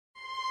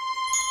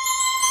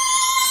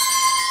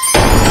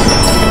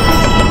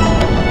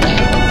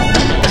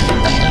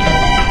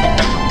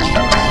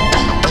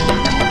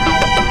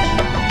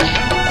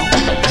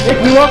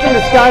Nikky, welcome to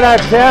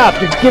Skydive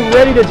Taft. You're getting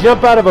ready to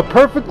jump out of a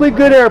perfectly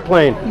good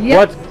airplane. Yep.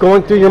 What's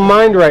going through your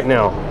mind right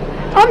now?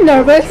 I'm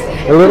nervous.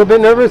 A little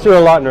bit nervous or a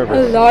lot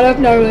nervous? A lot of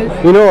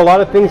nervous. You know, a lot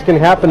of things can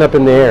happen up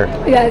in the air.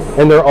 Yes.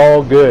 And they're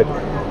all good.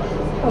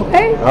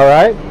 Okay. All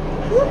right?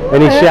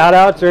 Any shout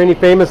outs or any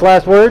famous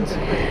last words?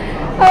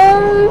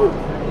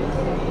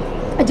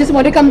 I just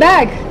want to come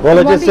back. Well,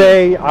 let's just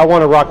say, I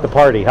want to rock the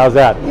party. How's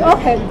that?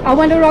 Okay. I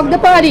want to rock the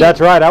party. That's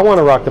right. I want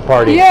to rock the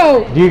party.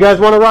 Yo. Do you guys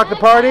want to rock the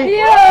party?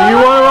 Yeah. Do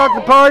you want to rock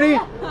the party?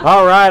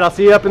 All right. I'll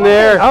see you up in the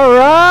air. All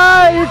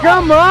right.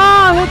 Come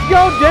on. Let's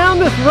go down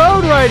this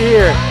road right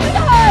here.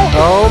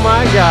 Oh,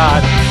 my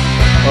God.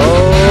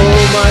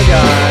 Oh, my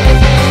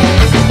God.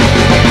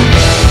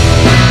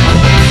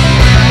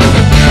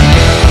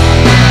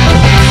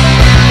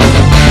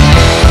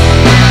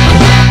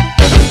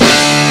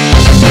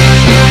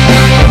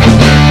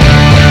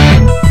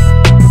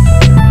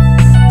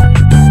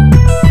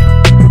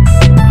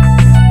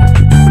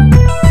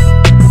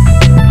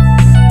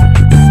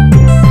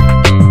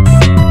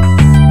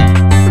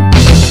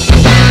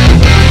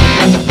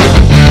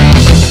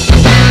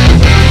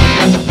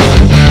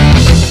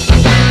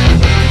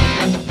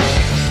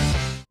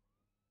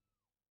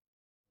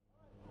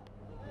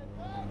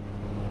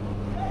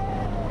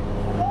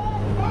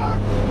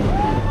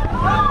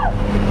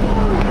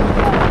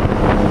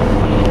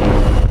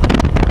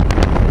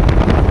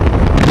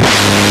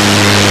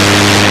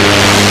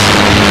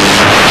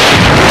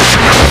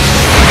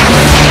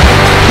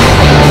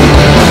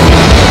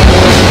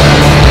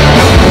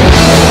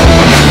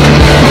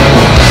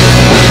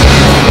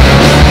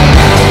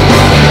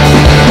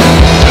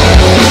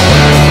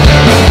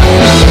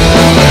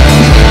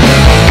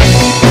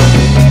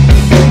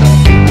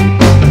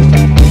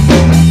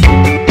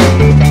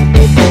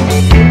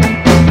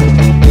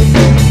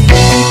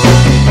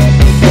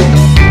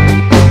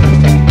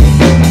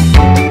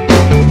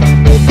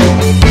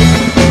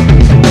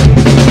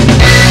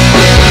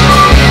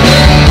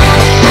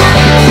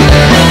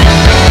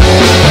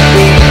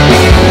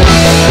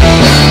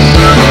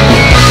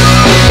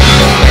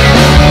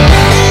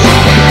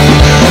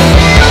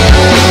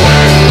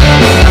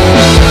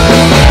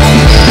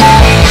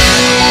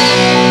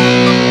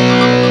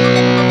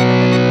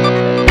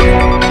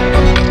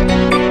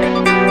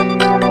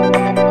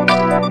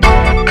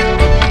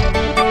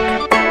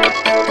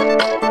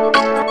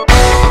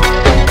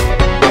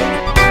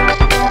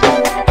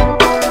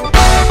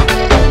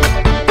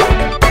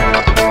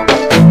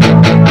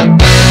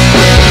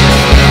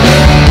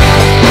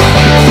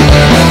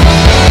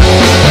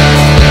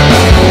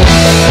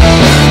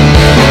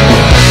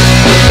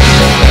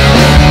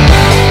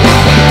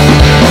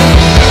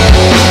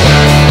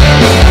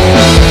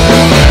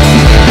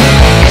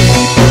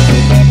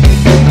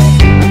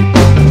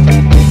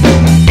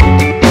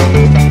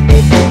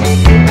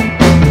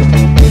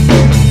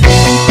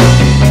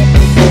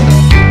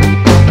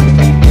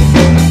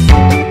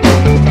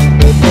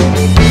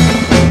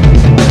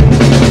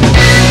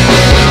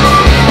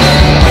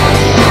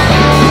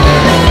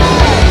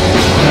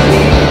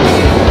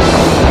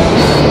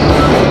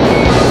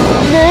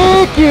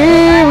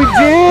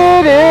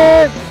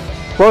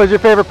 What was your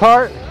favorite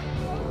part?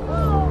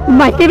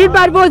 My favorite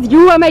part was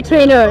you were my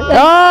trainer.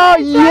 Oh,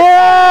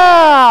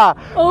 yeah!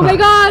 Oh my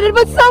God, it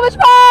was so much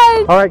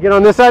fun! All right, get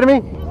on this side of me.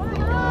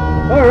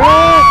 All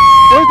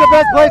right. Where's the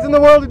best place in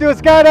the world to do a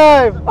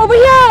skydive? Over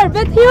here,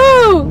 with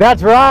you!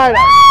 That's right.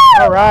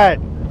 All right.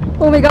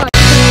 Oh my God.